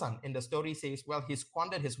elder son in the story says, well, he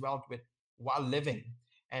squandered his wealth while living.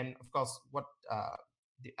 And of course, what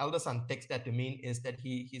the elder son takes that to mean is that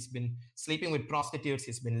he's been sleeping with prostitutes,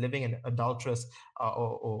 he's been living an adulterous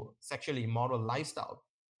or sexually immoral lifestyle.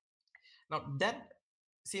 Now, that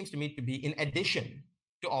seems to me to be in addition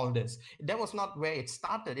to all this. That was not where it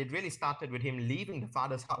started. It really started with him leaving the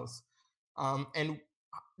father's house. And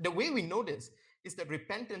the way we know this is that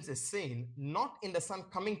repentance is seen not in the son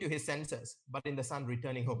coming to his senses, but in the son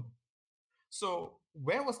returning home. So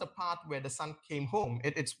where was the part where the son came home?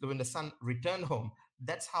 It's when the son returned home.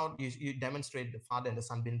 That's how you demonstrate the father and the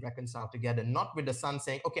son being reconciled together, not with the son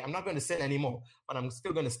saying, okay, I'm not going to sin anymore, but I'm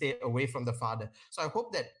still going to stay away from the father. So I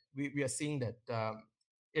hope that we are seeing that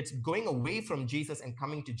it's going away from Jesus and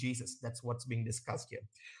coming to Jesus. That's what's being discussed here.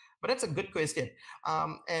 But that's a good question.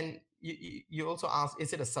 And you also asked,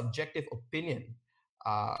 is it a subjective opinion?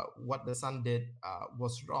 What the son did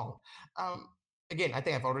was wrong. Again, I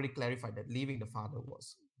think I've already clarified that leaving the father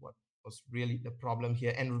was what was really the problem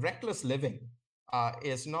here. And reckless living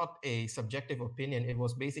is not a subjective opinion. It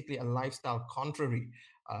was basically a lifestyle contrary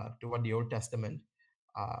to what the Old Testament,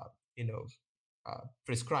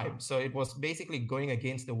 prescribed. So it was basically going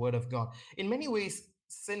against the word of God. In many ways,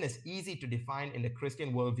 sin is easy to define in the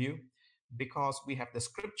Christian worldview because we have the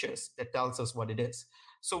scriptures that tells us what it is.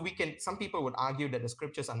 So some people would argue that the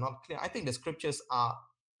scriptures are not clear. I think the scriptures are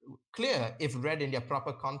clear if read in their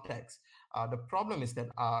proper context. The problem is that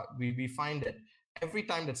we find that every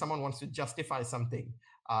time that someone wants to justify something,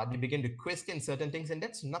 they begin to question certain things, and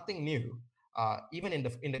that's nothing new. Even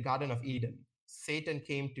in the Garden of Eden, Satan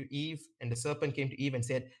came to Eve, and the serpent came to Eve and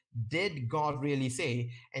said, did God really say?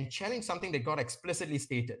 And challenge something that God explicitly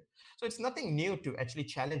stated. So it's nothing new to actually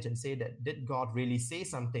challenge and say that, did God really say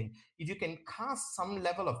something? If you can cast some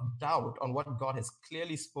level of doubt on what God has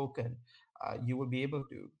clearly spoken, you will be able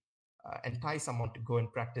to entice someone to go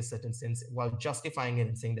and practice certain sins while justifying it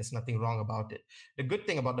and saying there's nothing wrong about it. The good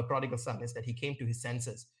thing about the prodigal son is that he came to his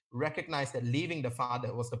senses, recognized that leaving the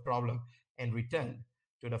father was the problem, and returned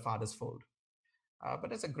to the father's fold.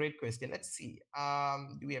 But that's a great question. Let's see.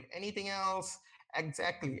 Do we have anything else?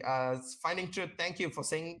 Exactly. Finding Truth, thank you for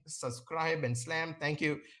saying subscribe and slam. Thank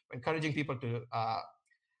you for encouraging people to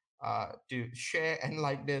share and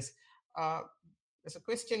like this. There's a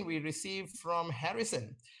question we received from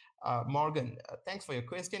Harrison Morgan. Thanks for your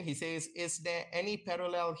question. He says, is there any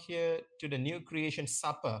parallel here to the new creation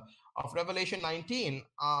supper of Revelation 19?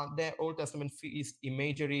 Are there Old Testament feast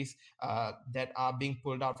imageries that are being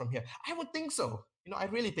pulled out from here? I would think so. I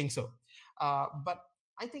really think so. But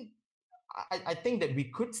I think that we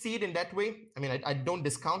could see it in that way. I mean, I don't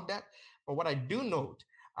discount that. But what I do note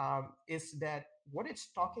is that what it's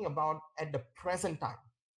talking about at the present time.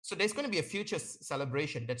 So there's going to be a future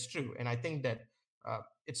celebration. That's true. And I think that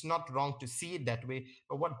it's not wrong to see it that way.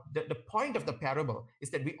 But what the point of the parable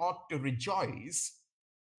is that we ought to rejoice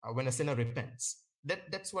when a sinner repents.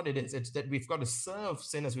 That's what it is. It's that we've got to serve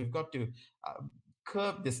sinners. We've got to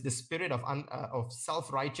curb this spirit of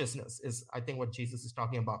self-righteousness is, I think, what Jesus is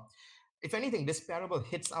talking about. If anything, this parable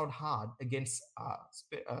hits out hard against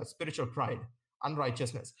spiritual pride,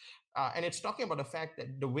 unrighteousness. And it's talking about the fact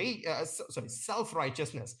that the way,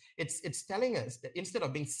 self-righteousness, it's telling us that instead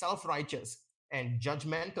of being self-righteous and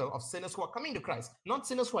judgmental of sinners who are coming to Christ, not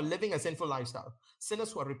sinners who are living a sinful lifestyle,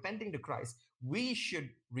 sinners who are repenting to Christ, we should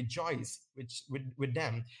rejoice with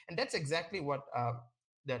them. And that's exactly what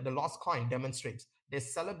the lost coin demonstrates.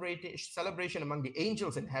 There's celebration among the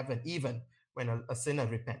angels in heaven, even when a sinner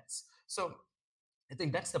repents. So I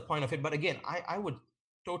think that's the point of it. But again, I would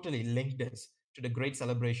totally link this to the great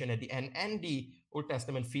celebration at the end and the Old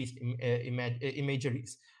Testament feast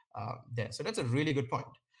imageries there. So that's a really good point.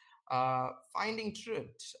 Finding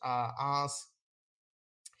Truth asks,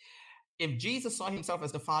 if Jesus saw himself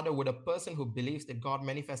as the Father, would a person who believes that God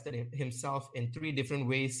manifested himself in three different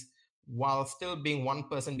ways while still being one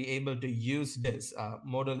person be able to use this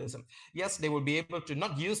modalism? Yes, they will be able to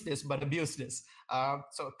not use this, but abuse this.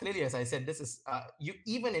 So clearly, as I said, this is,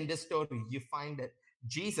 even in this story, you find that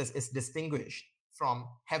Jesus is distinguished from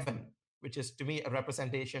heaven, which is to me a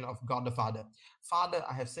representation of God the Father. Father,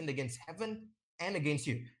 I have sinned against heaven and against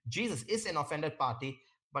you. Jesus is an offended party,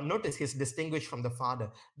 but notice he's distinguished from the Father.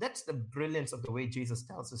 That's the brilliance of the way Jesus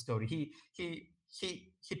tells the story. He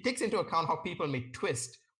takes into account how people may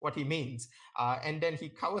twist what he means, and then he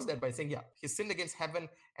covers that by saying, yeah, he sinned against heaven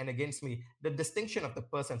and against me. The distinction of the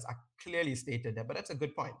persons are clearly stated there, but that's a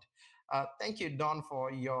good point. Thank you, Don,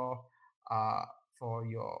 for your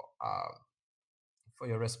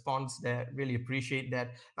response there. Really appreciate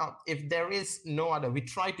that. Now, if there is no other, we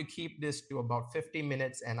try to keep this to about 50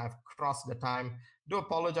 minutes and I've crossed the time. do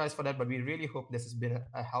apologize for that, but we really hope this has been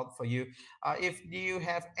a help for you. If you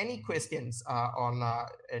have any questions on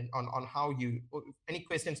how you, any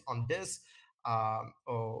questions on this,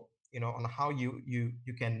 or on how you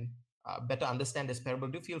can better understand this parable,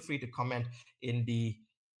 do feel free to comment in the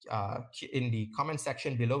comment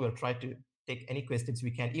section below. We'll try to take any questions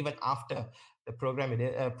we can, even after the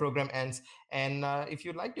program ends. And if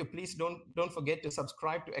you'd like to, please don't forget to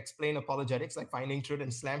subscribe to Explain Apologetics, like Finding Truth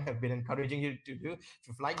and Slam have been encouraging you to do. If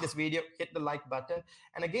you've liked this video, hit the like button.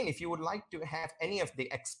 And again, if you would like to have any of the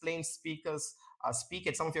Explain speakers speak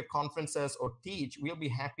at some of your conferences or teach, we'll be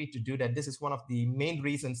happy to do that. This is one of the main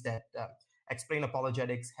reasons that Explain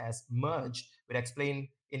Apologetics has merged with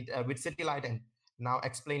with CityLight and now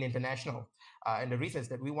Explain International. And the reason is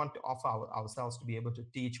that we want to offer ourselves to be able to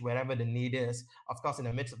teach wherever the need is. Of course, in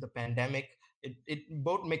the midst of the pandemic, it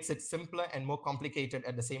both makes it simpler and more complicated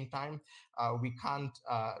at the same time. We can't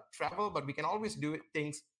travel, but we can always do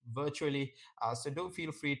things virtually. So do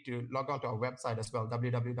feel free to log on to our website as well,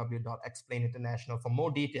 www.explaininternational, for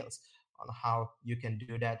more details on how you can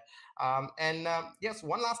do that. Yes,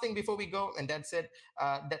 one last thing before we go, and that's it.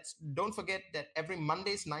 Don't forget that every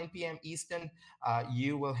Mondays, 9 p.m. Eastern,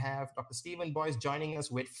 you will have Dr. Stephen Boyce joining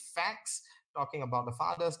us with Facts, talking about the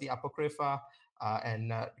Fathers, the Apocrypha,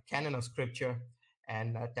 and the canon of Scripture,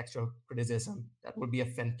 and textual criticism. That will be a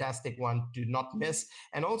fantastic one to not miss.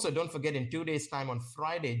 And also, don't forget, in 2 days' time on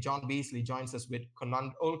Friday, John Beasley joins us with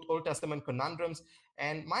Old Testament conundrums.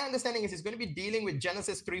 And my understanding is he's going to be dealing with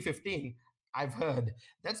Genesis 3:15. I've heard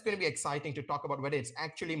that's going to be exciting to talk about whether it's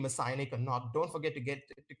actually messianic or not. Don't forget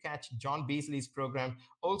to catch John Beasley's program,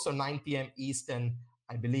 also 9 p.m. Eastern,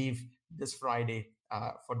 I believe, this Friday.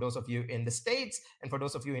 For those of you in the States, and for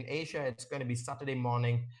those of you in Asia, it's going to be Saturday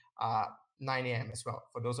morning, 9 a.m. as well,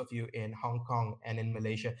 for those of you in Hong Kong and in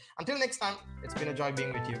Malaysia. Until next time, it's been a joy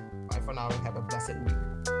being with you. Bye for now, and have a blessed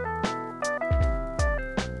week.